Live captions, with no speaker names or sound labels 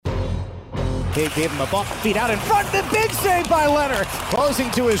He gave him a bump, feet out in front, the big save by Leonard.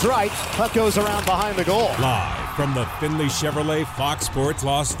 Closing to his right, puck goes around behind the goal. Live from the Findlay Chevrolet Fox Sports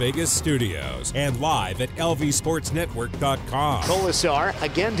Las Vegas studios and live at lvsportsnetwork.com. Colasar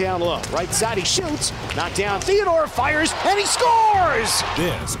again down low. Right side, he shoots. Knocked down. Theodore fires, and he scores!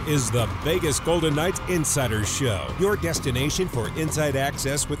 This is the Vegas Golden Knights Insider Show, your destination for inside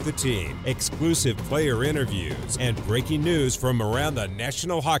access with the team, exclusive player interviews, and breaking news from around the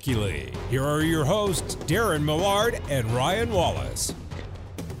National Hockey League. Here are your hosts, Darren Millard and Ryan Wallace.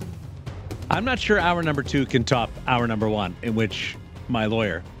 I'm not sure hour number 2 can top hour number 1, in which my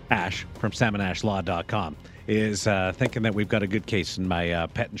lawyer, Ash, from salmonashlaw.com, is thinking that we've got a good case in my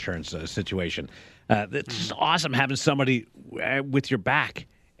pet insurance situation. It's just awesome having somebody with your back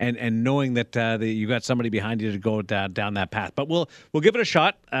and knowing that you got somebody behind you to go down that path. But we'll give it a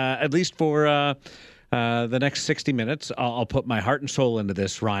shot, at least for the next 60 minutes. I'll put my heart and soul into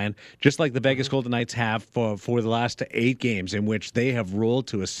this, Ryan, just like the Vegas Golden Knights have for the last 8 games, in which they have rolled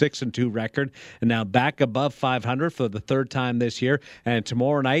to a 6-2 record and now back above 500 for the third time this year. And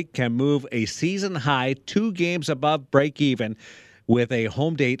tomorrow night can move a season high 2 games above break even with a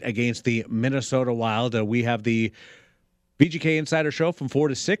home date against the Minnesota Wild. We have the VGK Insider Show from 4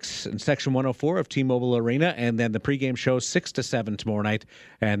 to 6 in Section 104 of T-Mobile Arena, and then the pregame show 6 to 7 tomorrow night,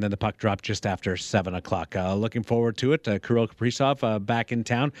 and then the puck drop just after 7 o'clock. Looking forward to it. Kirill Kaprizov back in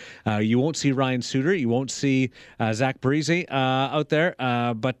town. You won't see Ryan Suter. You won't see Zach Parise out there,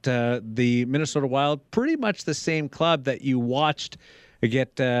 but the Minnesota Wild, pretty much the same club that you watched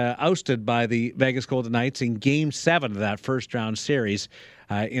get ousted by the Vegas Golden Knights in Game 7 of that first-round series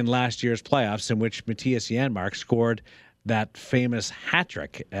in last year's playoffs, in which Matthias Janmark scored that famous hat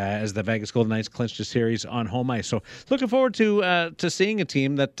trick as the Vegas Golden Knights clinched a series on home ice. So looking forward to seeing a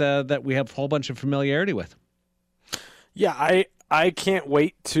team that we have a whole bunch of familiarity with. Yeah, I can't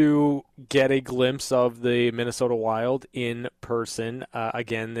wait to get a glimpse of the Minnesota Wild in person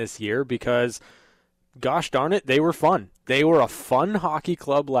again this year, because gosh darn it, they were fun. They were a fun hockey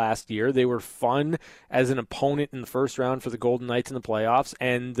club last year. They were fun as an opponent in the first round for the Golden Knights in the playoffs,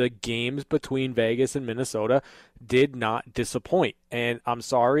 and the games between Vegas and Minnesota did not disappoint. And I'm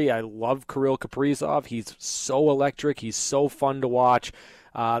sorry, I love Kirill Kaprizov. He's so electric. He's so fun to watch.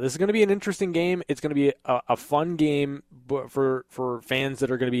 This is going to be an interesting game. It's going to be a fun game for fans that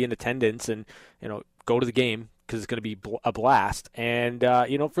are going to be in attendance and go to the game, because it's going to be a blast. And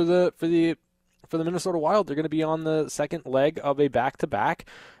for the Minnesota Wild, they're going to be on the second leg of a back-to-back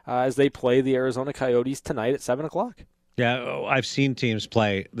as they play the Arizona Coyotes tonight at 7 o'clock. Yeah, I've seen teams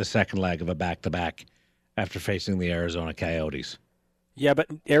play the second leg of a back-to-back after facing the Arizona Coyotes. Yeah, but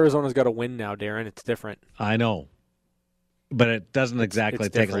Arizona's got to win now, Darren. It's different. I know, but it doesn't exactly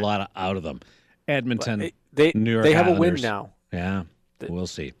it's take different. A lot out of them. Edmonton, they New York they have Islanders. A win now. Yeah, we'll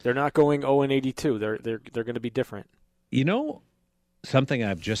see. They're not going 0-82. They're going to be different. You know, something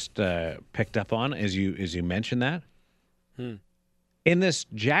I've just picked up on as you mentioned that. In this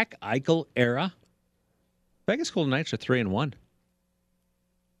Jack Eichel era, Vegas Golden Knights are 3-1.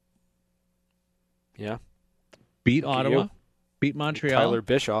 Yeah. Beat Ottawa, beat Montreal. Tyler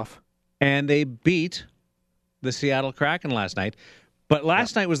Bischoff. And they beat the Seattle Kraken last night. But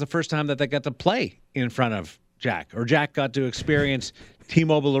last night was the first time that they got to play in front of Jack, or Jack got to experience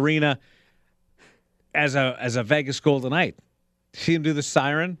T-Mobile Arena as a Vegas Golden Knight. See him do the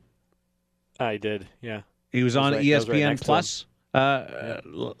siren? I did, yeah. He was on ESPN Plus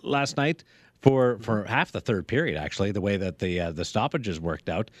last night for half the third period, actually, the way that the stoppages worked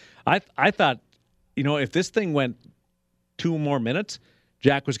out. I thought, if this thing went 2 more minutes,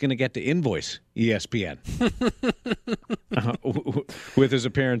 Jack was going to get to invoice ESPN with his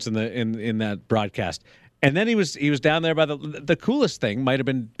appearance in that broadcast. And then he was down there by the coolest thing might have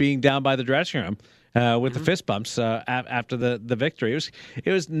been being down by the dressing room with the fist bumps after the victory.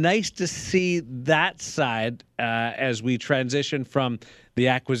 It was nice to see that side as we transition from the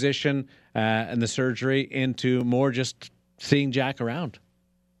acquisition and the surgery into more just seeing Jack around.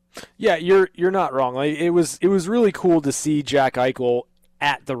 Yeah, you're not wrong. Like, it was really cool to see Jack Eichel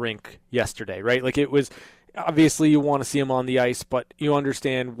at the rink yesterday, right? Like, it was. Obviously, you want to see him on the ice, but you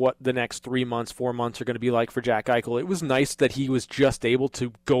understand what the next 3 months, 4 months are going to be like for Jack Eichel. It was nice that he was just able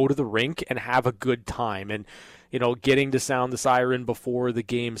to go to the rink and have a good time. And, getting to sound the siren before the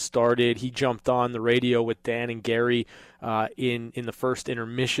game started. He jumped on the radio with Dan and Gary in the first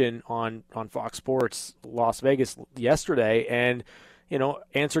intermission on Fox Sports Las Vegas yesterday, and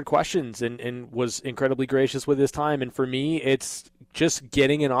answered questions and was incredibly gracious with his time. And for me, it's just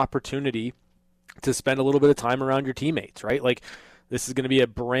getting an opportunity to spend a little bit of time around your teammates, right? Like, This is going to be a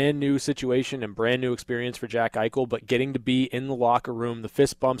brand new situation and brand new experience for Jack Eichel, but getting to be in the locker room, the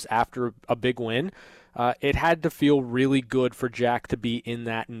fist bumps after a big win, it had to feel really good for Jack to be in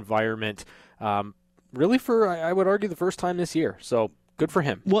that environment, really for, I would argue, the first time this year. So good for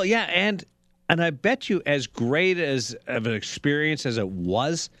him. Well, yeah, and I bet you as great of an experience as it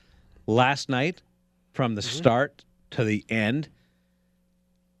was last night from the start to the end,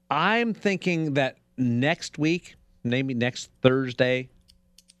 I'm thinking that next week, maybe next Thursday,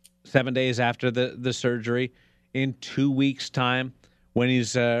 7 days after the surgery, in 2 weeks' time, when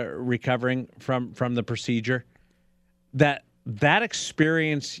he's recovering from the procedure, that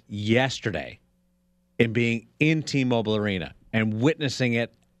experience yesterday in being in T-Mobile Arena and witnessing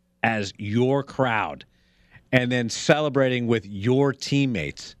it as your crowd and then celebrating with your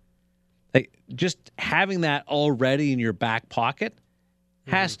teammates, like just having that already in your back pocket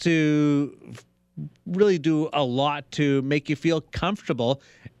has to really do a lot to make you feel comfortable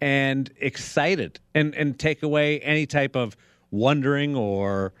and excited and take away any type of wondering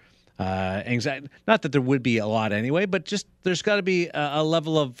or anxiety. Not that there would be a lot anyway, but just there's got to be a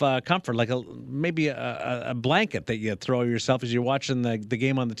level of comfort, like maybe a blanket that you throw yourself as you're watching the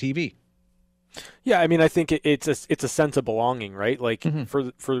game on the TV. Yeah, I mean, I think it's a sense of belonging, right? Like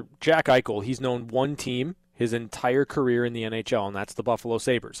for Jack Eichel, he's known one team his entire career in the NHL, and that's the Buffalo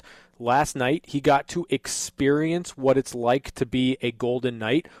Sabres. Last night, he got to experience what it's like to be a Golden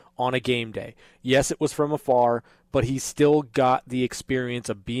Knight on a game day. Yes, it was from afar, but he still got the experience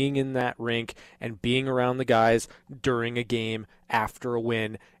of being in that rink and being around the guys during a game after a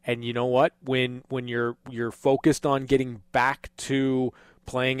win. And you know what? When you're focused on getting back to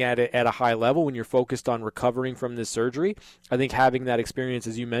playing at a high level, when you're focused on recovering from this surgery, I think having that experience,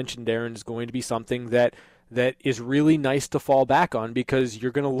 as you mentioned, Darren, is going to be something that is really nice to fall back on, because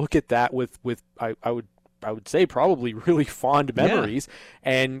you're going to look at that with I would say probably really fond memories,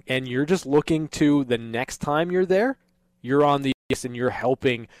 and you're just looking to the next time you're there, you're on the ice and you're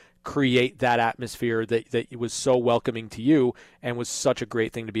helping create that atmosphere that was so welcoming to you and was such a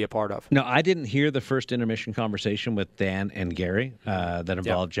great thing to be a part of. No, I didn't hear the first intermission conversation with Dan and Gary that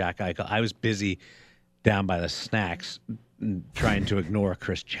involved Jack Eichel. I was busy down by the snacks trying to ignore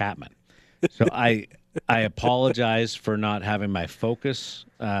Chris Chapman. So I apologize for not having my focus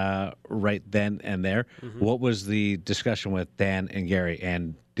right then and there. What was the discussion with Dan and Gary?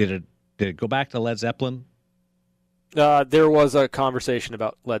 And did it go back to Led Zeppelin? There was a conversation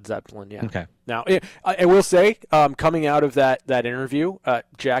about Led Zeppelin, yeah. Okay. Now, I will say, coming out of that interview,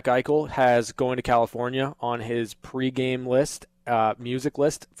 Jack Eichel has Going to California on his pregame list, music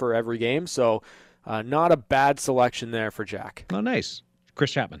list for every game. So not a bad selection there for Jack. Oh, nice.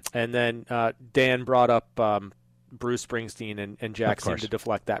 Chris Chapman. And then Dan brought up Bruce Springsteen, and Jack seemed to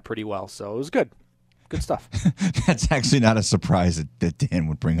deflect that pretty well. So it was good. Good stuff. That's actually not a surprise that Dan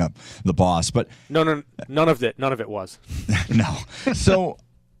would bring up the boss, but no, none of it was. No. So,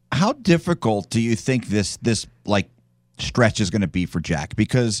 how difficult do you think this like stretch is going to be for Jack?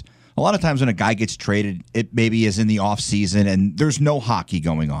 Because a lot of times when a guy gets traded, it maybe is in the off season and there's no hockey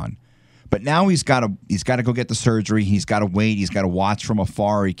going on. But now he's got to go get the surgery. He's got to wait. He's got to watch from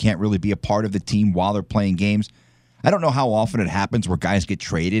afar. He can't really be a part of the team while they're playing games. I don't know how often it happens where guys get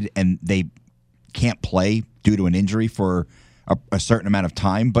traded and they can't play due to an injury for a certain amount of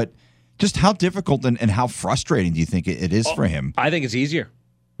time, but just how difficult and how frustrating do you think it is for him? I think it's easier.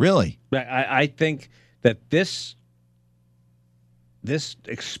 Really? I think that this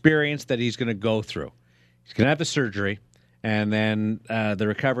experience that he's going to go through, he's going to have the surgery and then the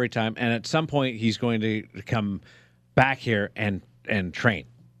recovery time, and at some point he's going to come back here and train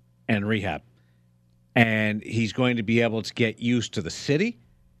and rehab, and he's going to be able to get used to the city,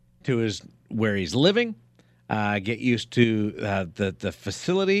 to where he's living, get used to the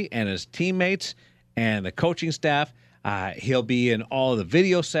facility and his teammates and the coaching staff. He'll be in all the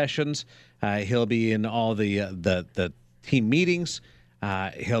video sessions. He'll be in all the team meetings.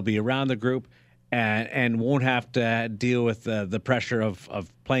 He'll be around the group and won't have to deal with the pressure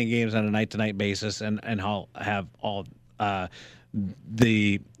of playing games on a night-to-night basis and he'll have all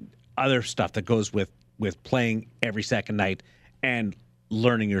the other stuff that goes with playing every second night and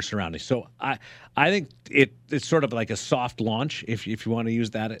learning your surroundings. So I think it's sort of like a soft launch, if you want to use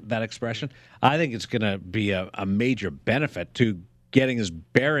that expression. I think it's going to be a major benefit to getting his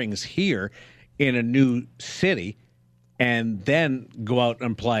bearings here in a new city, and then go out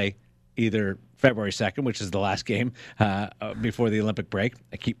and play either February 2nd, which is the last game before the Olympic break.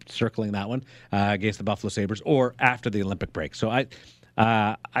 I keep circling that one against the Buffalo Sabres, or after the Olympic break. So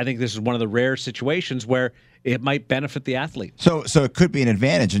I think this is one of the rare situations where it might benefit the athlete. So it could be an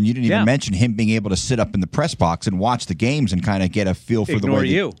advantage, and you didn't even Yeah. mention him being able to sit up in the press box and watch the games and kind of get a feel for the Ignore way.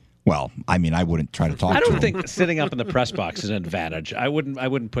 you. Well, I mean, I wouldn't try to talk I to him. don't think sitting up in the press box is an advantage. I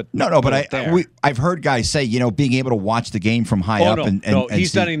wouldn't put No, but put it there. I've heard guys say, being able to watch the game from high up no, and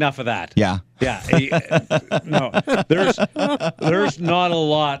he's see, done enough of that. Yeah. Yeah. No, there's not a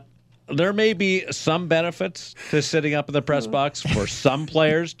lot. There may be some benefits to sitting up in the press box for some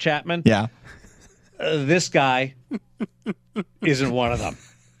players, Chapman. Yeah. This guy isn't one of them.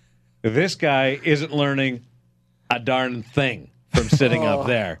 This guy isn't learning a darn thing from sitting up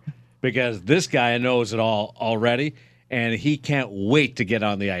there, because this guy knows it all already, and he can't wait to get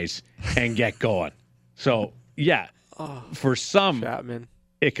on the ice and get going. So, yeah, for some, Chapman.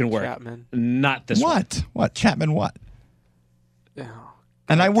 it can work. Chapman. Not this one. What? Chapman what? Oh,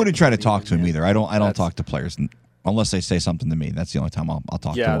 And I wouldn't try to talk to him man. either. I don't That's- talk to players unless they say something to me. That's the only time I'll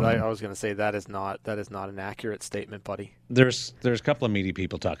talk Yeah, to one. I was going to say that is not an accurate statement, buddy. There's a couple of meaty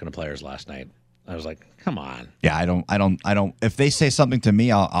people talking to players last night. I was like, come on. Yeah, I don't. If they say something to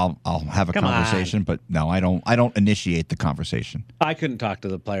me, I'll have a Come on. conversation. But no, I don't initiate the conversation. I couldn't talk to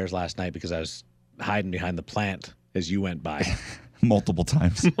the players last night because I was hiding behind the plant as you went by Multiple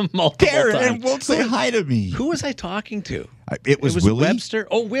times. multiple Darren times. won't say hi to me. Who was I talking to? It was Willie. Webster.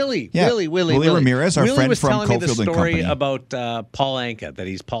 Oh, Willie. Yeah. Willie Ramirez, our Willie friend was from telling me the Cofield and story Company. about Paul Anka, that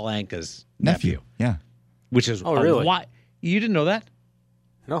he's Paul Anka's nephew. Yeah. Which is really? Why you didn't know that?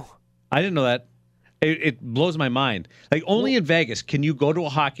 No. I didn't know that. It blows my mind. Like, only in Vegas can you go to a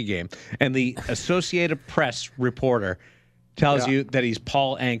hockey game and the Associated Press reporter tells Yeah. you that he's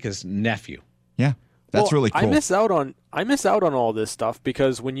Paul Anka's nephew. Yeah. That's Well, really cool. I miss out on all this stuff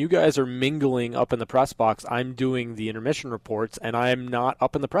because when you guys are mingling up in the press box, I'm doing the intermission reports and I'm not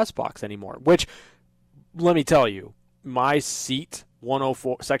up in the press box anymore. Which, let me tell you, my seat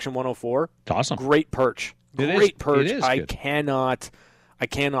 104, section 104, It's awesome. great perch, It is- great perch. it is I good. cannot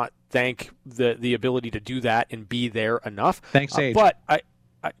thank the ability to do that and be there enough. Thanks, Sage. But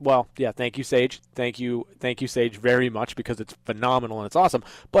thank you, Sage. Thank you, Sage, very much, because it's phenomenal and it's awesome.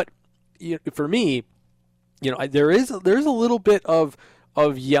 But for me, there is a little bit of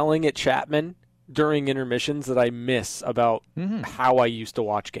yelling at Chapman during intermissions that I miss about how I used to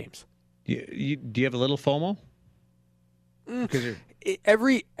watch games. Do you have a little FOMO? Because you're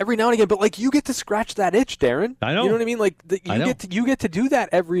Every now and again, but like, you get to scratch that itch, Darren. I know. You know what I mean? Like I know. you get to do that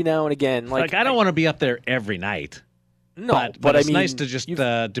every now and again. like I don't want to be up there every night. No, but it's I mean, nice to just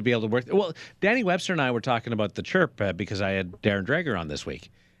to be able to work. Well, Danny Webster and I were talking about the chirp because I had Darren Dreger on this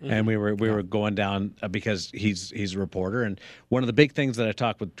week, and we were going down because he's a reporter, and one of the big things that I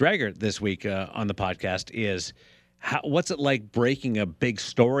talked with Dreger this week on the podcast is what's it like breaking a big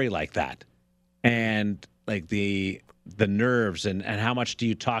story like that, and like the nerves and how much do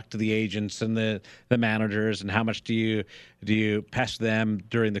you talk to the agents and the managers, and how much do you pester them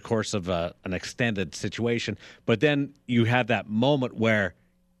during the course of an extended situation. But then you have that moment where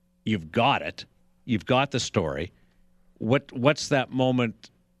you've got the story. What's that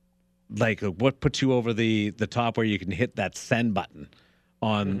moment like? What puts you over the top where you can hit that send button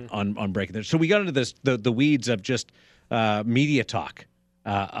on breaking there? So we got into this the weeds of just media talk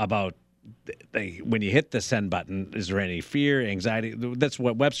about. When you hit the send button, is there any fear, anxiety? That's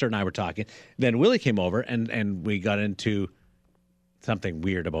what Webster and I were talking. Then Willie came over, and we got into something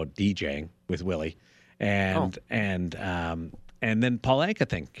weird about DJing with Willie, and then Paul Anka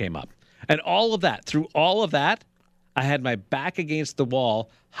thing came up, and all of that. Through all of that, I had my back against the wall,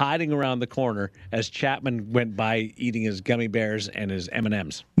 hiding around the corner as Chapman went by eating his gummy bears and his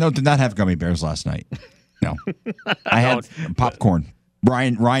M&Ms. No, did not have gummy bears last night. No. I had popcorn.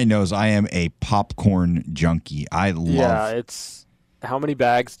 Ryan knows I am a popcorn junkie. I love. Yeah, it's how many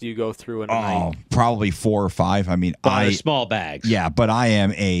bags do you go through in a night? Probably 4 or 5. I mean, They're small bags. Yeah, but I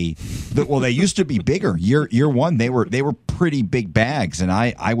am well, they used to be bigger. Year one, they were pretty big bags, and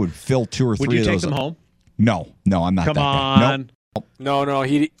I would fill 2 or 3 Would you of take those. them home? No, I'm not Come that on. guy. Nope. No,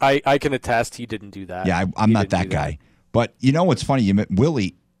 I can attest he didn't do that. Yeah, I'm He not didn't that do guy. But you know what's funny? You met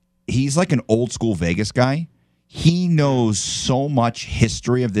Willie. He's like an old school Vegas guy. He knows so much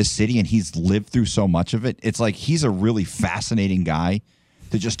history of this city, and he's lived through so much of it. It's like he's a really fascinating guy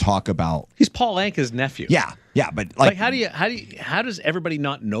to just talk about. He's Paul Anka's nephew. Yeah, but Like how does everybody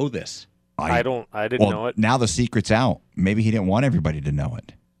not know this? I didn't know it. Now the secret's out. Maybe he didn't want everybody to know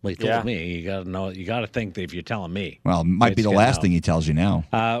it. Well, he told Yeah. me. You gotta know. You gotta think that if you're telling me. Well, it might be It's the good last now. thing he tells you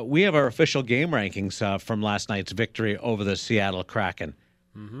now. We have our official game rankings from last night's victory over the Seattle Kraken.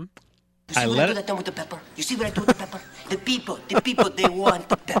 You see what I do that time with the pepper? You see what I do with the pepper? The people, they want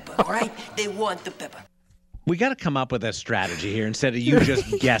the pepper, all right? They want the pepper. We got to come up with a strategy here instead of you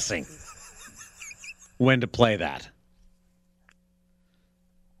just guessing when to play that.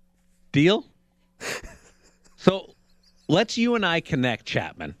 Deal? So let's you and I connect,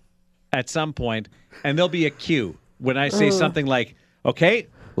 Chapman, at some point, and there'll be a cue when I say something like, okay,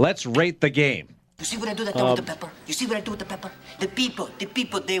 let's rate the game. You see what I do that time with the pepper? You see what I do with the pepper? The people,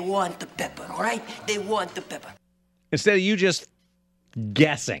 they want the pepper, all right? They want the pepper. Instead of you just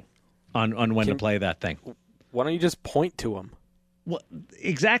guessing on when to play that thing. Why don't you just point to him? Well,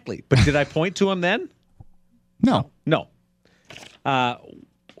 exactly. But did I point to him then? No. No.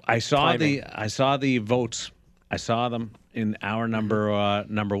 I saw Timing. the votes. I saw them in hour number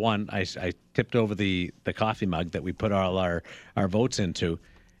one. I tipped over the coffee mug that we put all our votes into,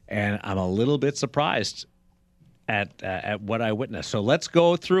 and I'm a little bit surprised at what I witnessed. So let's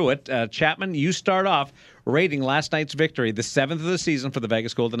go through it. Chapman, you start off rating last night's victory, the 7th of the season for the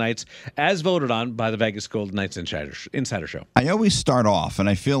Vegas Golden Knights, as voted on by the Vegas Golden Knights Insider Show. I always start off, and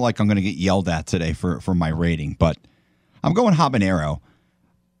I feel like I'm going to get yelled at today for my rating, but I'm going habanero.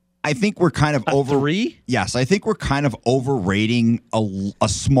 I think we're kind of over 3? Yes, I think we're kind of overrating a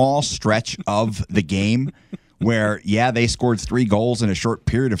small stretch of the game where, yeah, they scored 3 goals in a short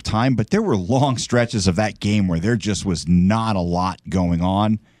period of time, but there were long stretches of that game where there just was not a lot going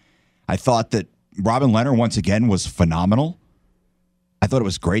on. I thought that Robin Lehner, once again, was phenomenal. I thought it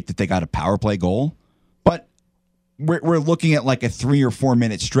was great that they got a power play goal, but we're looking at like a 3 or 4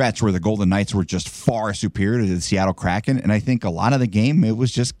 minute stretch where the Golden Knights were just far superior to the Seattle Kraken, and I think a lot of the game, it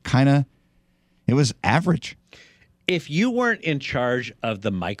was just it was average. If you weren't in charge of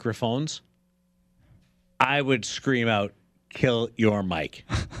the microphones, I would scream out, "Kill your mic."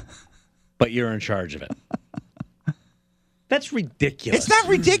 But you're in charge of it. That's ridiculous. It's not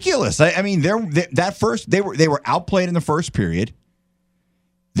ridiculous. I mean, they were outplayed in the first period.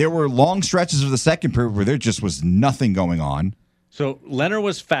 There were long stretches of the second period where there just was nothing going on. So Leonard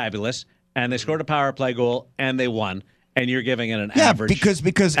was fabulous, and they scored a power play goal, and they won. And you're giving it an average.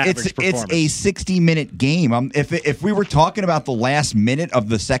 Because average it's a 60-minute game. If we were talking about the last minute of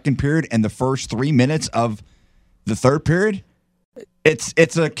the second period and the first 3 minutes of the third period,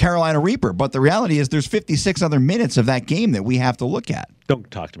 it's a Carolina Reaper. But the reality is, there's 56 other minutes of that game that we have to look at. Don't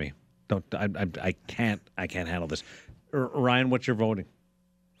talk to me. Don't. I can't handle this. Ryan, what's your voting?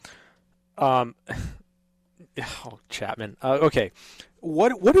 Chapman. Okay.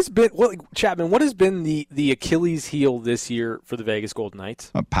 What has been the Achilles heel this year for the Vegas Golden Knights?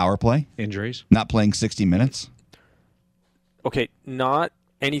 A power play, Injuries. not playing 60 minutes. Okay, not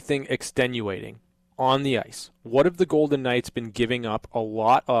anything extenuating on the ice. What have the Golden Knights been giving up a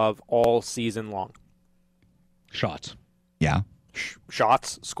lot of all season long? Shots. Yeah.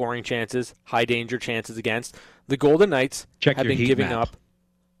 Shots, scoring chances, high danger chances against. The Golden Knights Check have your been heat giving map.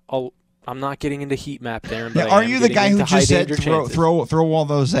 up I'm not getting into heat map, Darren. Yeah, But are you the guy who just said throw all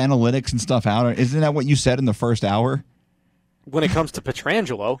those analytics and stuff out? Isn't that what you said in the first hour? When it comes to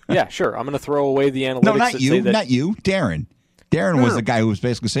Pietrangelo, yeah, sure. I'm going to throw away the analytics. No, not that you. say that, Not you. Darren. Darren was the guy who was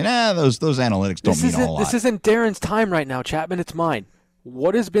basically saying, those analytics don't mean a whole lot. This isn't Darren's time right now, Chapman. It's mine.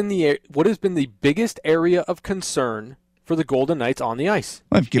 What has been the biggest area of concern for the Golden Knights on the ice?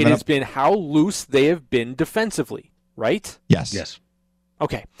 I've given it has up. been how loose they have been defensively, right? Yes. Yes.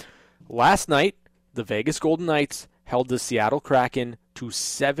 Okay. Last night, the Vegas Golden Knights held the Seattle Kraken to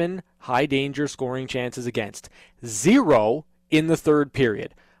 7 high-danger scoring chances against, 0 in the third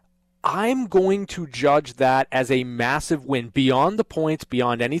period. I'm going to judge that as a massive win. Beyond the points,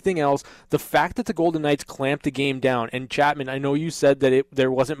 beyond anything else, the fact that the Golden Knights clamped the game down, and Chapman, I know you said that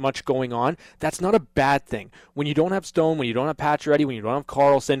there wasn't much going on. That's not a bad thing. When you don't have Stone, when you don't have Pacioretty, when you don't have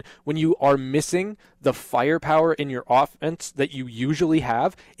Karlsson, when you are missing the firepower in your offense that you usually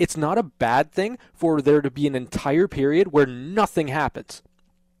have, it's not a bad thing for there to be an entire period where nothing happens.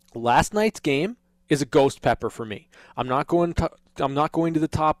 Last night's game is a ghost pepper for me. I'm not going to the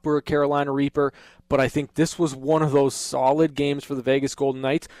top for a Carolina Reaper, but I think this was one of those solid games for the Vegas Golden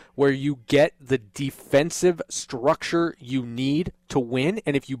Knights where you get the defensive structure you need to win,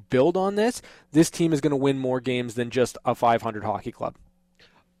 and if you build on this team is going to win more games than just a 500 hockey club.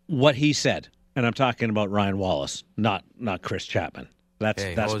 What he said, and I'm talking about Ryan Wallace, not Chris Chapman. That's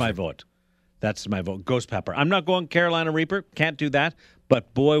my vote. That's my vote. Ghost Pepper. I'm not going Carolina Reaper. Can't do that.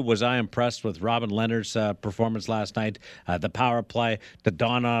 But boy, was I impressed with Robin Leonard's performance last night. The power play, the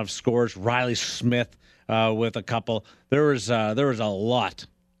Donov scores, Riley Smith with a couple. There was a lot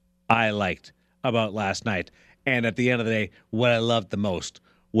I liked about last night. And at the end of the day, what I loved the most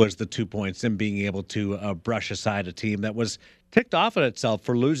was the 2 points and being able to brush aside a team that was ticked off at itself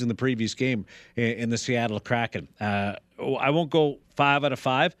for losing the previous game in the Seattle Kraken. I won't go 5 out of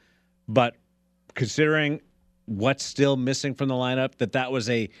 5, but considering what's still missing from the lineup, that was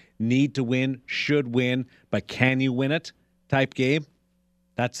a need to win, should win, but can you win it type game.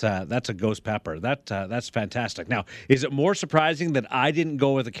 That's a Ghost Pepper. That's fantastic. Now, is it more surprising that I didn't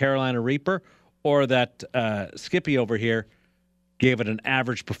go with the Carolina Reaper, or that Skippy over here gave it an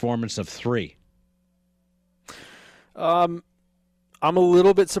average performance of 3? I'm a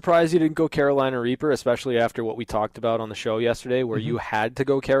little bit surprised you didn't go Carolina Reaper, especially after what we talked about on the show yesterday, where you had to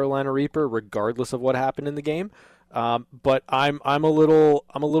go Carolina Reaper regardless of what happened in the game. But I'm a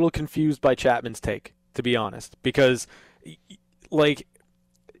little confused by Chapman's take, to be honest, because like,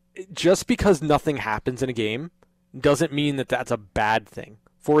 just because nothing happens in a game doesn't mean that that's a bad thing.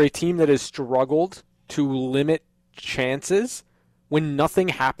 For a team that has struggled to limit chances, when nothing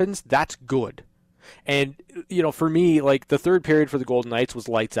happens, that's good. And, for me, like, the third period for the Golden Knights was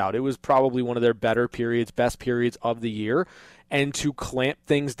lights out. It was probably one of their better periods, best periods of the year. And to clamp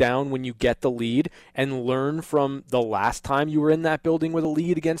things down when you get the lead and learn from the last time you were in that building with a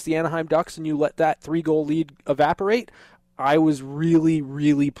lead against the Anaheim Ducks and you let that 3-goal lead evaporate, I was really,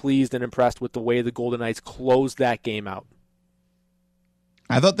 really pleased and impressed with the way the Golden Knights closed that game out.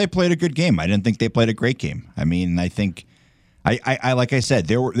 I thought they played a good game. I didn't think they played a great game. I mean, I think, I like I said,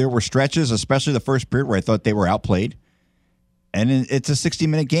 there were stretches, especially the first period, where I thought they were outplayed. And it's a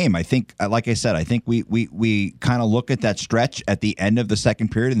 60-minute game. I think, like I said, I think we kind of look at that stretch at the end of the second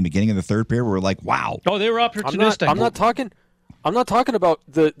period and the beginning of the third period. We're like, wow. Oh, they were opportunistic. I'm not talking about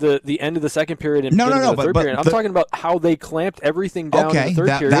the end of the second period and beginning of the third period. I'm talking about how they clamped everything down in the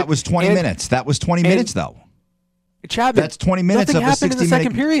third period. That was 20 minutes. That was 20 minutes, though. Chapman, that's 20 minutes of a 60-minute. Nothing happened in the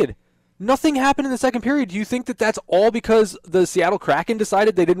second period. Nothing happened in the second period. Do you think that that's all because the Seattle Kraken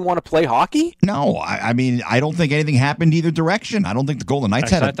decided they didn't want to play hockey? No, I mean, I don't think anything happened either direction. I don't think the Golden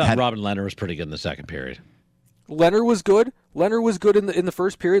Knights I thought Robin Lehner was pretty good in the second period. Lehner was good. Lehner was good in the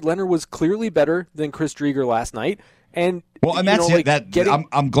first period. Lehner was clearly better than Chris Driedger last night. And that's it.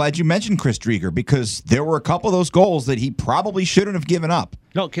 I'm glad you mentioned Chris Driedger, because there were a couple of those goals that he probably shouldn't have given up.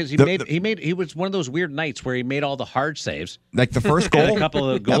 No, because he was one of those weird nights where he made all the hard saves. Like the first goal, a couple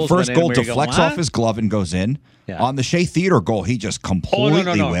of goals. That first goal deflects off his glove and goes in. Yeah. On the Shea Theodore goal, he just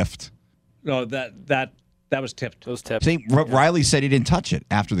completely whiffed. No, that was tipped. It was tipped. See, Riley said he didn't touch it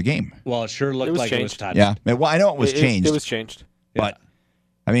after the game. Well, it sure looked like it was touched. Yeah, well, I know it was changed. It was changed, but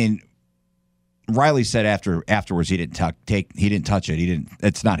I mean, Riley said afterwards he didn't touch it.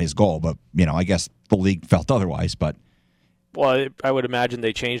 It's not his goal, but I guess the league felt otherwise. But I would imagine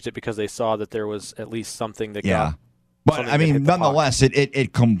they changed it because they saw that there was at least something that got. But I mean, nonetheless,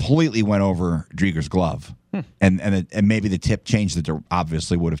 it completely went over Driedger's glove, and maybe the tip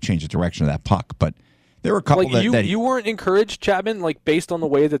obviously would have changed the direction of that puck. But there were a couple you weren't encouraged, Chapman, like based on the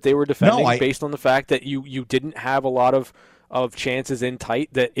way that they were defending, based on the fact that you didn't have a lot of chances in tight,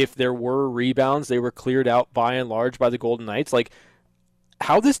 that if there were rebounds, they were cleared out by and large by the Golden Knights. Like,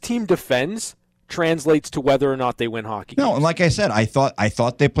 how this team defends translates to whether or not they win hockey games. No, and like I said, I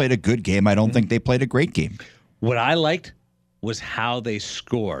thought they played a good game. I don't think they played a great game. What I liked was how they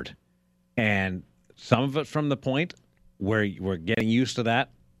scored, and some of it from the point where we're getting used to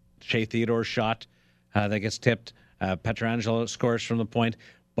that. Shea Theodore's shot that gets tipped. Pietrangelo scores from the point,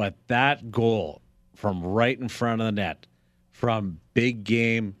 but that goal from right in front of the net, from big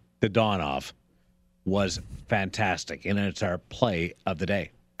game Dadonov, was fantastic, and it's our play of the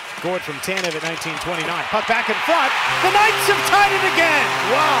day. Scored from Tanev at 1929. Puck back in front. The Knights have tied it again.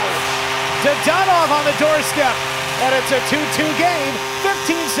 Wow. Dadonov on the doorstep, and it's a 2-2 game.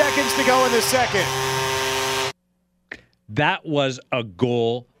 15 seconds to go in the second. That was a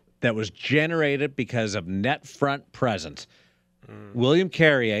goal that was generated because of net front presence. William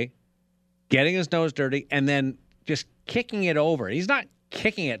Carrier getting his nose dirty and then just kicking it over. He's not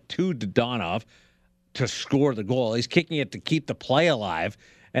kicking it to Dadonov to score the goal. He's kicking it to keep the play alive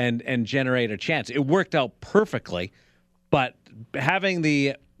and generate a chance. It worked out perfectly, but having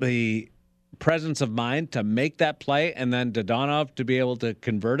the presence of mind to make that play and then Dadonov to be able to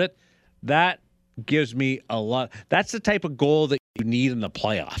convert it, that gives me a lot. That's the type of goal that you need in the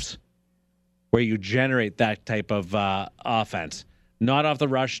playoffs, where you generate that type of offense. Not off the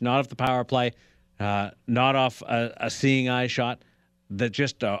rush, not off the power play, not off a seeing eye shot, that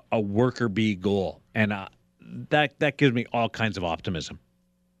just a worker bee goal. And that gives me all kinds of optimism.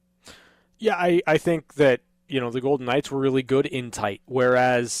 Yeah, I think that, the Golden Knights were really good in tight,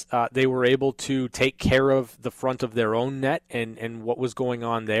 whereas they were able to take care of the front of their own net and what was going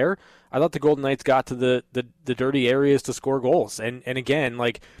on there. I thought the Golden Knights got to the dirty areas to score goals. And again,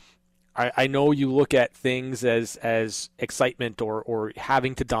 like, I know you look at things as excitement or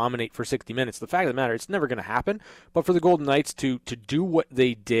having to dominate for 60 minutes. The fact of the matter, it's never going to happen. But for the Golden Knights to do what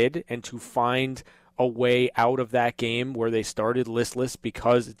they did and to find a way out of that game where they started listless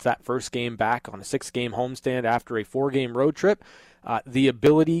because it's that first game back on a 6-game homestand after a 4-game road trip. The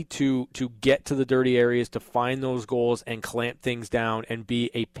ability to get to the dirty areas, to find those goals and clamp things down and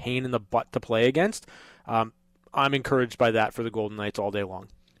be a pain in the butt to play against. I'm encouraged by that for the Golden Knights all day long.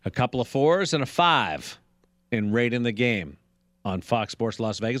 A couple of 4s and a 5 in rating the game on Fox Sports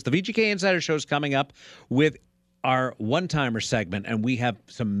Las Vegas. The VGK Insider Show is coming up with our one-timer segment, and we have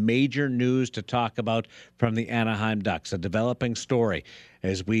some major news to talk about from the Anaheim Ducks, a developing story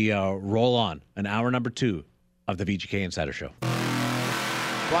as we roll on an hour number 2 of the VGK Insider Show.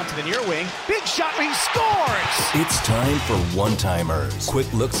 Blunt to the near wing. Big shot, he scores! It's time for one-timers.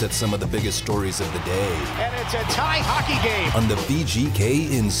 Quick looks at some of the biggest stories of the day. And it's a tie hockey game. On the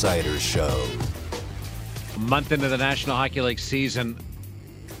VGK Insider Show. A month into the National Hockey League season,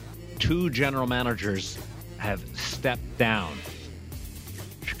 2 general managers have stepped down.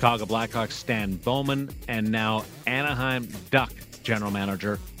 Chicago Blackhawks Stan Bowman and now Anaheim Duck general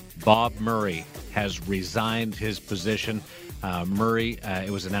manager Bob Murray has resigned his position. Murray, it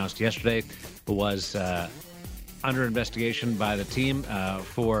was announced yesterday, was under investigation by the team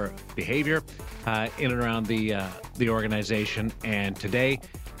for behavior in and around the organization. And today,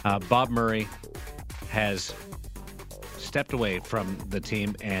 Bob Murray has stepped away from the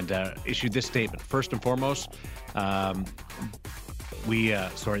team and issued this statement. First and foremost, I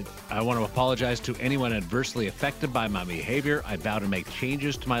want to apologize to anyone adversely affected by my behavior. I vow to make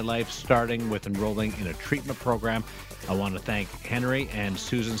changes to my life, starting with enrolling in a treatment program. I want to thank Henry and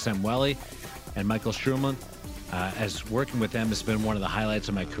Susan Samueli and Michael Schumann. As working with them has been one of the highlights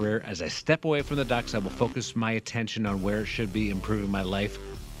of my career. As I step away from the Ducks, I will focus my attention on where it should be improving my life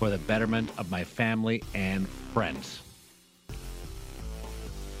for the betterment of my family and friends.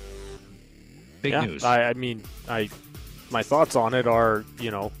 Big news. I mean, my thoughts on it are,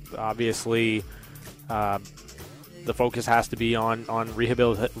 obviously the focus has to be on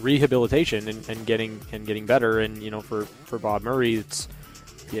rehabilitation and getting better. And, for Bob Murray, it's,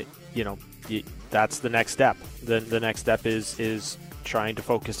 that's the next step. The next step is trying to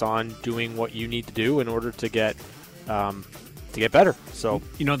focus on doing what you need to do in order to get better. So,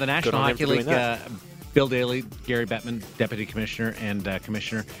 the National Hockey League, Bill Daly, Gary Bettman, Deputy Commissioner and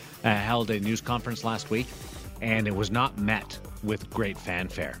Commissioner, held a news conference last week, and it was not met with great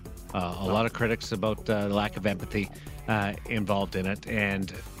fanfare. A lot of critics about the lack of empathy involved in it,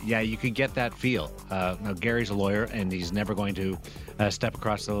 and you could get that feel. Now Gary's a lawyer, and he's never going to step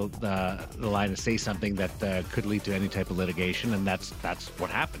across the line and say something that could lead to any type of litigation, and that's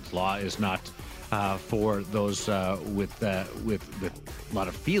what happens. Law is not for those with a lot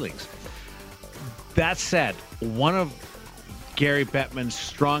of feelings. That said, one of Gary Bettman's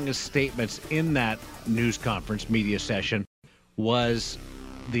strongest statements in that news conference media session was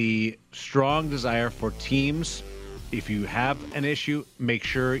the strong desire for teams, if you have an issue, make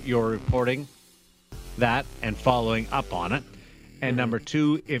sure you're reporting that and following up on it. And number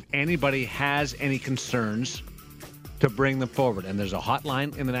 2, if anybody has any concerns, to bring them forward. And there's a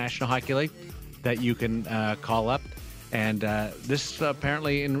hotline in the National Hockey League that you can call up. And this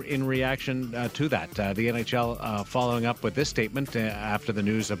apparently in reaction to that. The NHL following up with this statement after the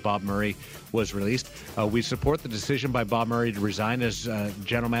news of Bob Murray was released. We support the decision by Bob Murray to resign his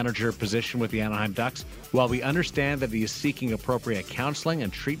general manager position with the Anaheim Ducks. While we understand that he is seeking appropriate counseling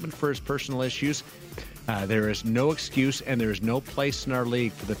and treatment for his personal issues, there is no excuse and there is no place in our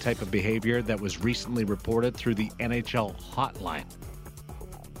league for the type of behavior that was recently reported through the NHL hotline.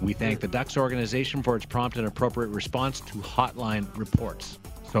 We thank the Ducks organization for its prompt and appropriate response to hotline reports.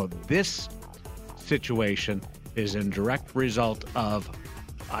 So this situation is in direct result of,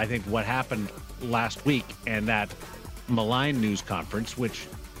 I think, what happened last week and that malign news conference, which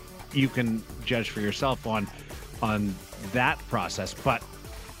you can judge for yourself on that process. But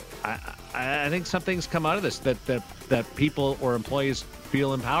I think something's come out of this that people or employees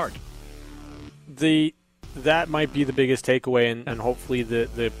feel empowered. That might be the biggest takeaway, and hopefully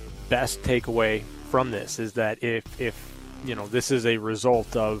the best takeaway from this is that if this is a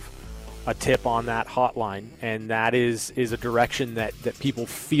result of a tip on that hotline, and that is a direction that people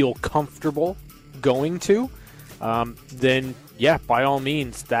feel comfortable going to, then by all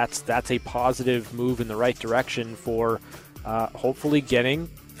means, that's a positive move in the right direction for hopefully getting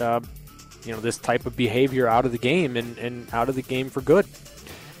this type of behavior out of the game and out of the game for good.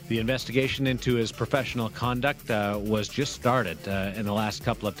 The investigation into his professional conduct was just started in the last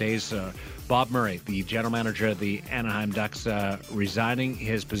couple of days. Bob Murray, the general manager of the Anaheim Ducks, resigning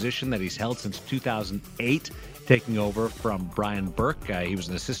his position that he's held since 2008, taking over from Brian Burke. He was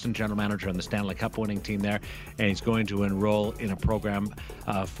an assistant general manager on the Stanley Cup winning team there, and he's going to enroll in a program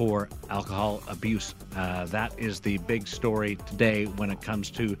for alcohol abuse. That is the big story today when it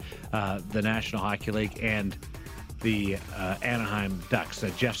comes to the National Hockey League and the Anaheim Ducks.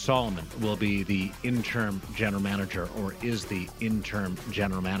 Jeff Solomon will be the interim general manager, or is the interim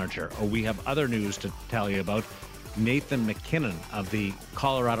general manager. We have other news to tell you about. Nathan McKinnon of the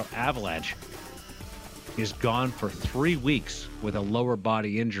Colorado Avalanche is gone for 3 weeks with a lower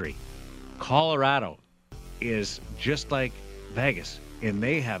body injury. Colorado is just like Vegas, and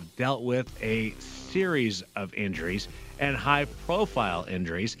they have dealt with a series of injuries and high-profile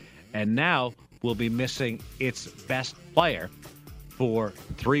injuries, and now will be missing its best player for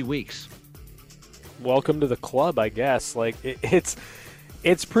 3 weeks. Welcome to the club, I guess. Like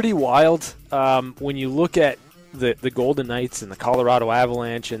it's pretty wild when you look at the Golden Knights and the Colorado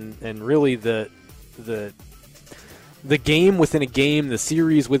Avalanche, and really the game within a game, the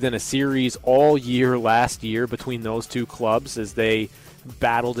series within a series all year last year between those two clubs as they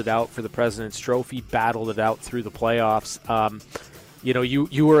battled it out for the President's Trophy, battled it out through the playoffs.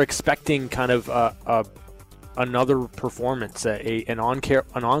 You were expecting kind of another performance, an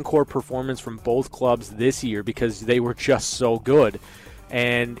encore performance from both clubs this year because they were just so good.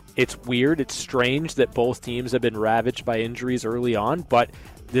 And it's weird, it's strange that both teams have been ravaged by injuries early on, but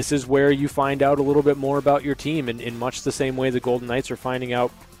this is where you find out a little bit more about your team, and in much the same way the Golden Knights are finding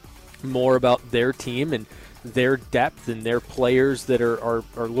out more about their team and their depth and their players that are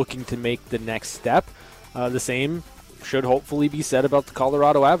looking to make the next step. The same should hopefully be said about the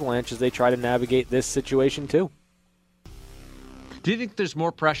Colorado Avalanche as they try to navigate this situation too. Do you think there's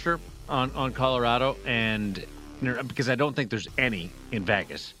more pressure on Colorado? And because I don't think there's any in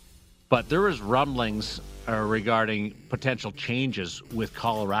Vegas, but there was rumblings regarding potential changes with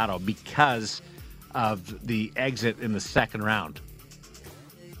Colorado because of the exit in the second round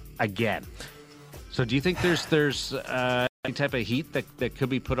again. So do you think there's any type of heat that could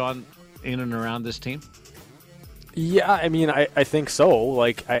be put on in and around this team? Yeah, I mean, I think so.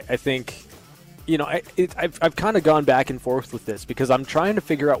 Like, I think, I've kind of gone back and forth with this because I'm trying to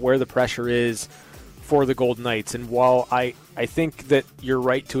figure out where the pressure is for the Golden Knights. And while I think that you're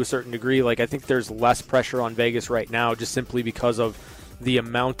right to a certain degree, like, I think there's less pressure on Vegas right now just simply because of the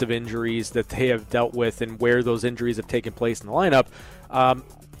amount of injuries that they have dealt with and where those injuries have taken place in the lineup.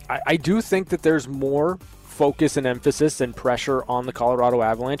 I do think that there's more focus and emphasis and pressure on the Colorado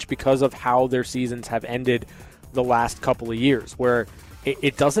Avalanche because of how their seasons have ended the last couple of years, where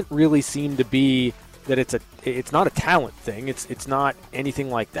it doesn't really seem to be that it's not a talent thing. It's not anything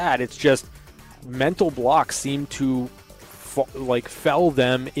like that. It's just mental blocks seem to fell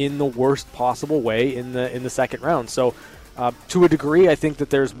them in the worst possible way in the second round. So to a degree, I think that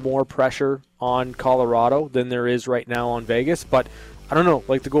there's more pressure on Colorado than there is right now on Vegas. But I don't know.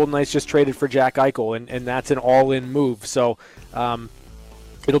 Like, the Golden Knights just traded for Jack Eichel, and that's an all-in move. So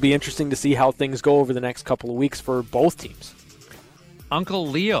it'll be interesting to see how things go over the next couple of weeks for both teams. Uncle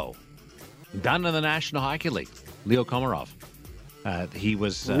Leo, done in the National Hockey League. Leo Komarov. He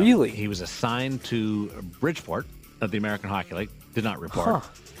was assigned to Bridgeport of the American Hockey League. Did not report.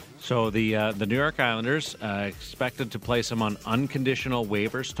 So the New York Islanders expected to place him on unconditional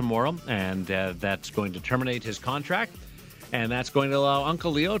waivers tomorrow, and that's going to terminate his contract. And that's going to allow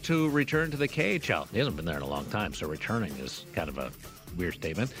Uncle Leo to return to the KHL. He hasn't been there in a long time, so returning is kind of a weird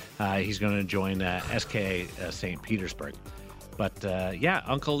statement. He's going to join SK St. Petersburg. But,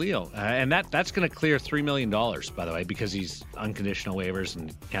 Uncle Leo. And that's going to clear $3 million, by the way, because he's unconditional waivers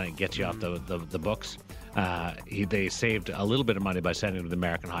and kind of gets you off the books. They saved a little bit of money by sending him to the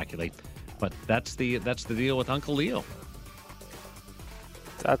American Hockey League. But that's the deal with Uncle Leo.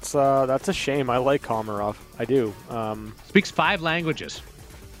 That's a shame. I like Komarov. I do. Speaks 5 languages.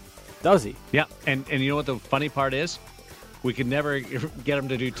 Does he? Yeah. And you know what the funny part is? We could never get him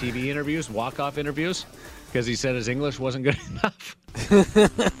to do TV interviews, walk-off interviews, because he said his English wasn't good enough.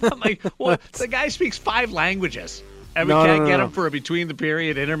 I'm like, well, the guy speaks 5 languages, and we can't get him for a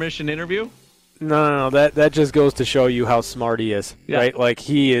between-the-period intermission interview? No. That just goes to show you how smart he is, right? Like,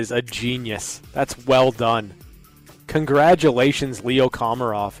 he is a genius. That's well done. Congratulations, Leo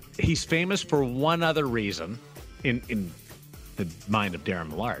Komarov. He's famous for one other reason, in the mind of Darren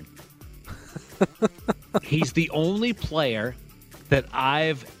Millard. He's the only player that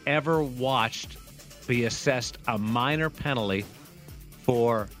I've ever watched be assessed a minor penalty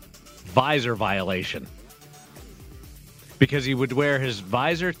for visor violation. Because he would wear his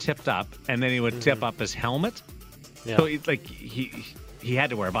visor tipped up, and then he would tip up his helmet. Yeah. So he had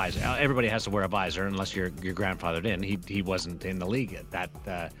to wear a visor. Everybody has to wear a visor unless you're grandfathered in. He wasn't in the league at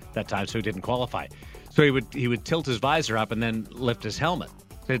that time, so he didn't qualify. So he would tilt his visor up and then lift his helmet.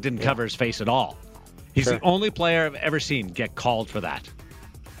 So it didn't cover his face at all. He's the only player I've ever seen get called for that.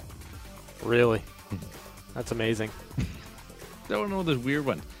 Really? That's amazing. I don't know this weird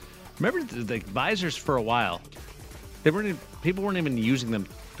one. Remember the visors for a while? People weren't even using them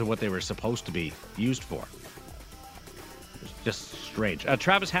to what they were supposed to be used for. It was just strange.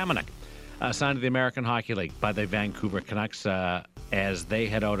 Travis Hamonic signed to the American Hockey League by the Vancouver Canucks as they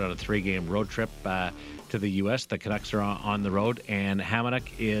head out on a 3-game road trip to the U.S. The Canucks are on the road, and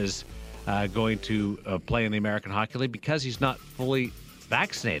Hamonic is going to play in the American Hockey League because he's not fully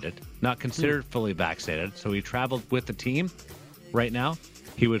vaccinated, not considered fully vaccinated. So he traveled with the team. Right now,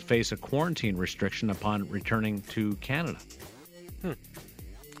 he would face a quarantine restriction upon returning to Canada.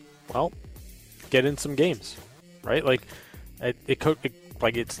 Well, get in some games, right? Like,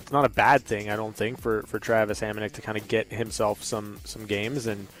 it's not a bad thing, I don't think, for Travis Hamonic to kind of get himself some games,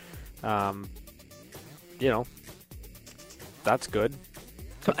 and that's good.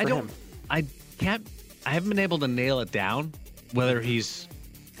 So I haven't been able to nail it down whether he's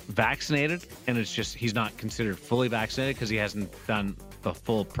vaccinated and it's just he's not considered fully vaccinated because he hasn't done the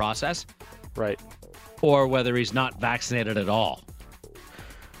full process, right? Or whether he's not vaccinated at all.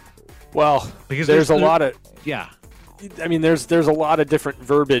 Well, because there's a lot of there's a lot of different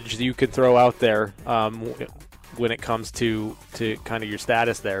verbiage that you could throw out there when it comes to kind of your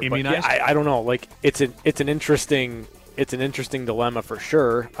status there. Immunized? But I don't know. Like it's an interesting dilemma for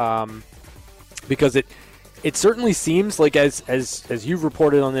sure, because it certainly seems like as you've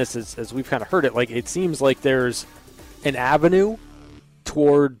reported on this, as we've kind of heard it, like it seems like there's an avenue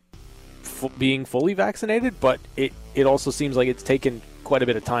toward being fully vaccinated, but it also seems like it's taken quite a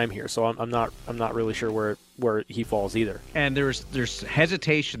bit of time here. So I'm not really sure where he falls either. And there's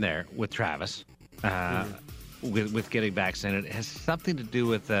hesitation there with Travis with getting vaccinated. It has something to do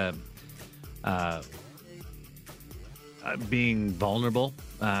with being vulnerable.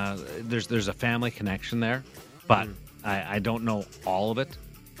 There's a family connection there, but I don't know all of it.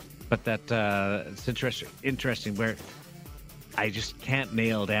 But that it's interesting where I just can't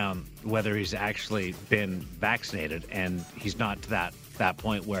nail down whether he's actually been vaccinated, and he's not to that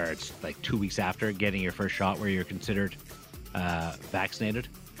point where it's like 2 weeks after getting your first shot where you're considered vaccinated.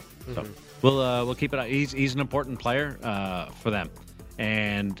 So we'll keep it out. He's an important player for them,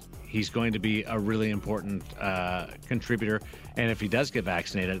 and he's going to be a really important contributor. And if he does get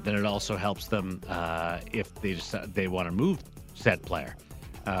vaccinated, then it also helps them if they want to move said player,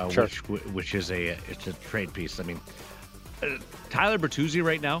 which is it's a trade piece. I mean, Tyler Bertuzzi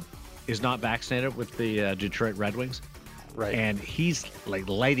right now is not vaccinated with the Detroit Red Wings, right? And he's like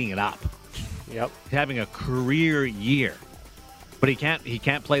lighting it up. Yep, he's having a career year, but he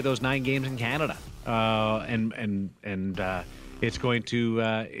can't play those 9 games in Canada, and it's going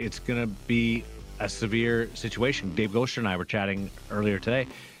to be a severe situation. Dave Gosher and I were chatting earlier today,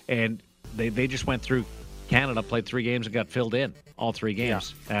 and they just went through Canada, played 3 games, and got filled in all 3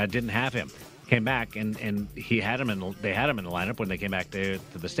 games. Yeah. Didn't have him. Came back and they had him in the lineup when they came back to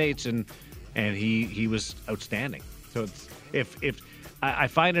the States, and he was outstanding. So if I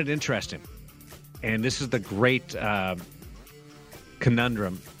find it interesting, and this is the great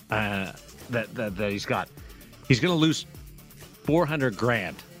conundrum that he's got. He's going to lose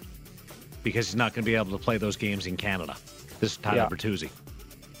 $400,000 because he's not going to be able to play those games in Canada. This is Tyler Bertuzzi.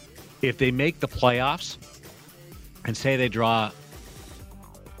 If they make the playoffs and say they draw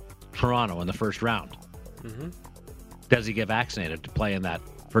Toronto in the first round, does he get vaccinated to play in that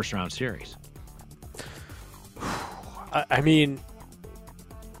first round series? I mean,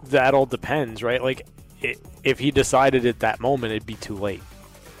 that all depends, right? Like, if he decided at that moment, it'd be too late.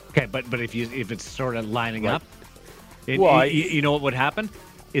 Okay, but if it's sort of lining up, you know what would happen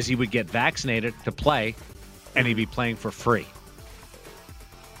is he would get vaccinated to play, and he'd be playing for free.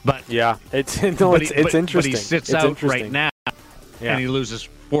 But it's interesting. But he sits out right now, and he loses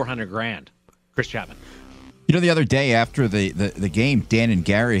 $400,000. Chris Chapman. You know, the other day after the game, Dan and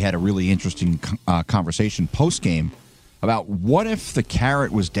Gary had a really interesting conversation post game about what if the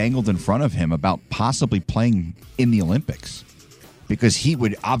carrot was dangled in front of him about possibly playing in the Olympics, because he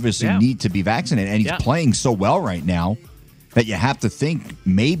would obviously need to be vaccinated, and he's playing so well right now that you have to think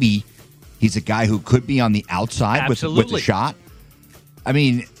maybe he's a guy who could be on the outside with the shot. I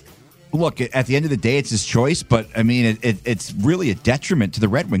mean, look, at the end of the day, it's his choice, but I mean, it's really a detriment to the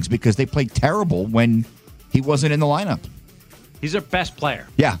Red Wings because they played terrible when he wasn't in the lineup. He's their best player.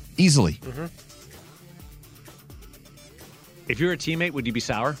 Yeah, easily. Mm-hmm. If you're a teammate, would you be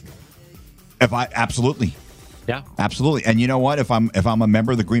sour? Absolutely. Yeah. Absolutely. And you know what? If I'm a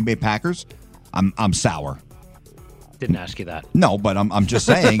member of the Green Bay Packers, I'm sour. Didn't ask you that. No, but I'm just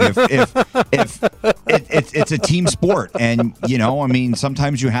saying if it's a team sport, and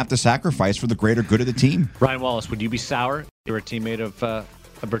sometimes you have to sacrifice for the greater good of the team. Ryan Wallace, would you be sour if you're a teammate of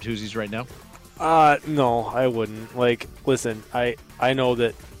Bertuzzi's right now? No, I wouldn't. Listen, I know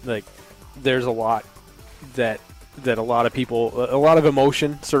that there's a lot that a lot of people, a lot of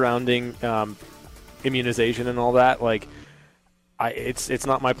emotion surrounding immunization and all that. It's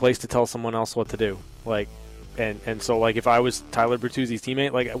not my place to tell someone else what to do. And so if I was Tyler Bertuzzi's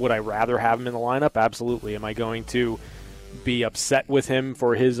teammate, would I rather have him in the lineup? Absolutely. Am I going to be upset with him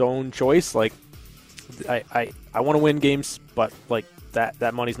for his own choice? I want to win games, but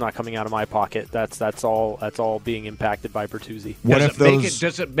that money's not coming out of my pocket. That's all being impacted by Bertuzzi.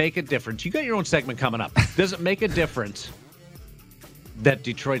 Does it make a difference? You got your own segment coming up. Does it make a difference that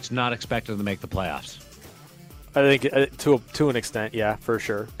Detroit's not expected to make the playoffs? I think to an extent, yeah, for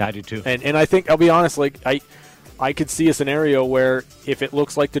sure. I do too. And I think, I'll be honest, I could see a scenario where if it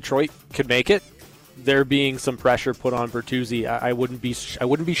looks like Detroit could make it, there being some pressure put on Bertuzzi. I wouldn't be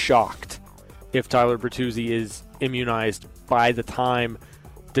shocked if Tyler Bertuzzi is immunized by the time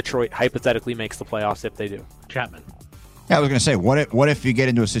Detroit hypothetically makes the playoffs, if they do. Chapman. Yeah, I was going to say, what if you get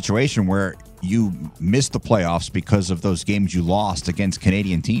into a situation where you miss the playoffs because of those games you lost against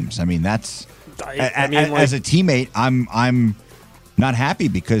Canadian teams? I mean, that's as a teammate, I'm not happy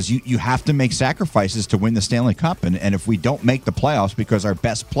because you have to make sacrifices to win the Stanley Cup, and if we don't make the playoffs because our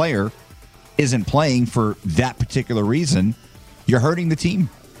best player isn't playing for that particular reason, you're hurting the team.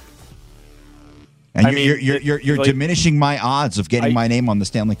 And you're diminishing my odds of getting my name on the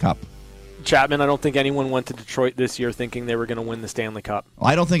Stanley Cup. Chapman, I don't think anyone went to Detroit this year thinking they were going to win the Stanley Cup.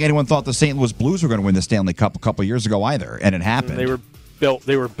 I don't think anyone thought the St. Louis Blues were going to win the Stanley Cup a couple of years ago either, and it happened. They were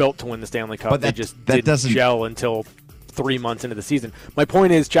built to win the Stanley Cup. But they just didn't gel until 3 months into the season. My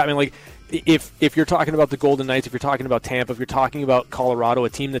point is, Chapman, if you're talking about the Golden Knights, if you're talking about Tampa, if you're talking about Colorado, a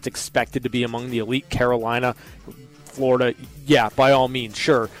team that's expected to be among the elite, Carolina, Florida, yeah, by all means,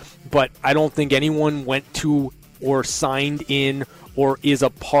 sure. But I don't think anyone went to or signed in or is a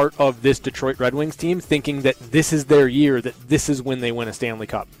part of this Detroit Red Wings team thinking that this is their year, that this is when they win a Stanley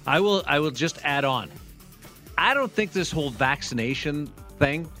Cup. I will just add on. I don't think this whole vaccination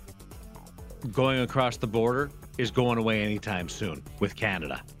thing going across the border is going away anytime soon with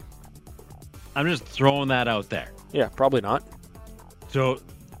Canada. I'm just throwing that out there. Yeah, probably not. So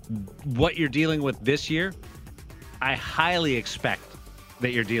what you're dealing with this year, I highly expect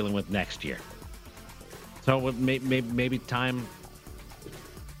that you're dealing with next year. So maybe time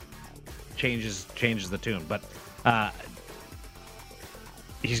changes the tune, but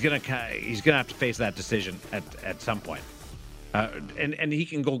he's gonna have to face that decision at some point, and he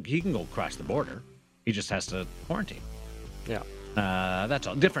can go across the border. He just has to quarantine. Yeah, that's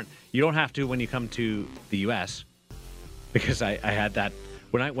all different. You don't have to when you come to the U.S. because I had that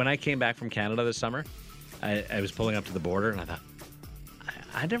when I came back from Canada this summer. I was pulling up to the border and I thought,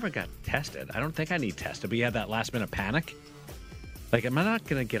 I never got tested. I don't think I need tested. But you had that last minute panic. Am I not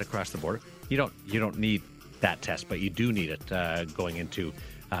going to get across the border? You don't need that test, but you do need it going into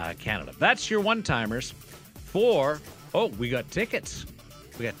Canada. That's your one-timers for, we got tickets.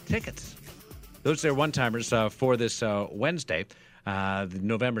 Those are one-timers for this Wednesday,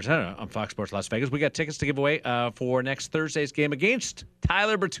 November 10th on Fox Sports Las Vegas. We got tickets to give away for next Thursday's game against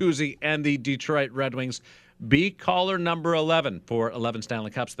Tyler Bertuzzi and the Detroit Red Wings. Be caller number 11 for 11 Stanley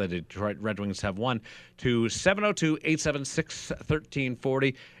Cups that the Detroit Red Wings have won to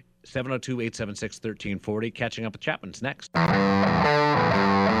 702-876-1340. 702-876-1340. Catching up with Chapman's next.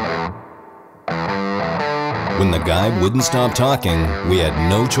 When the guy wouldn't stop talking, we had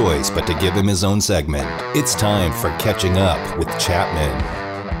no choice but to give him his own segment. It's time for Catching Up with Chapman.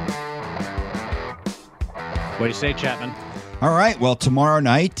 What do you say, Chapman? All right. Well, tomorrow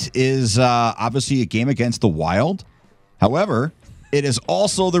night is obviously a game against the Wild. However, it is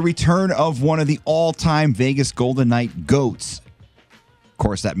also the return of one of the all-time Vegas Golden Knight GOATs. Of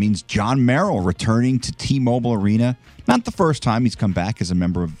course, that means John Merrill returning to T-Mobile Arena. Not the first time he's come back as a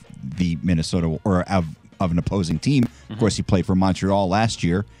member of the Minnesota or of an opposing team. Of course, he played for Montreal last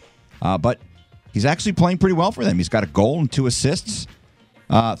year. But he's actually playing pretty well for them. He's got a goal and 2 assists,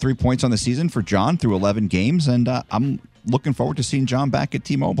 3 points on the season for John through 11 games. And I'm looking forward to seeing John back at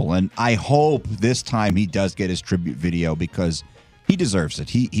T-Mobile. And I hope this time he does get his tribute video because he deserves it.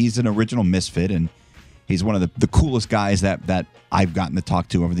 He's an original misfit, and he's one of the coolest guys that I've gotten to talk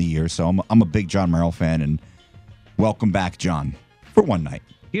to over the years. So I'm a big John Merrill fan, and welcome back, John, for one night.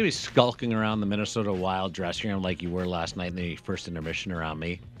 You be skulking around the Minnesota Wild dressing room like you were last night in the first intermission around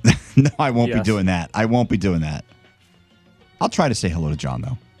me. No, I won't be Yes. doing that. I won't be doing that. I'll try to say hello to John,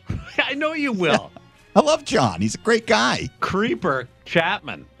 though. I know you will. I love John. He's a great guy. Creeper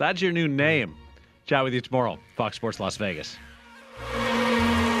Chapman. That's your new name. Chat with you tomorrow. Fox Sports Las Vegas.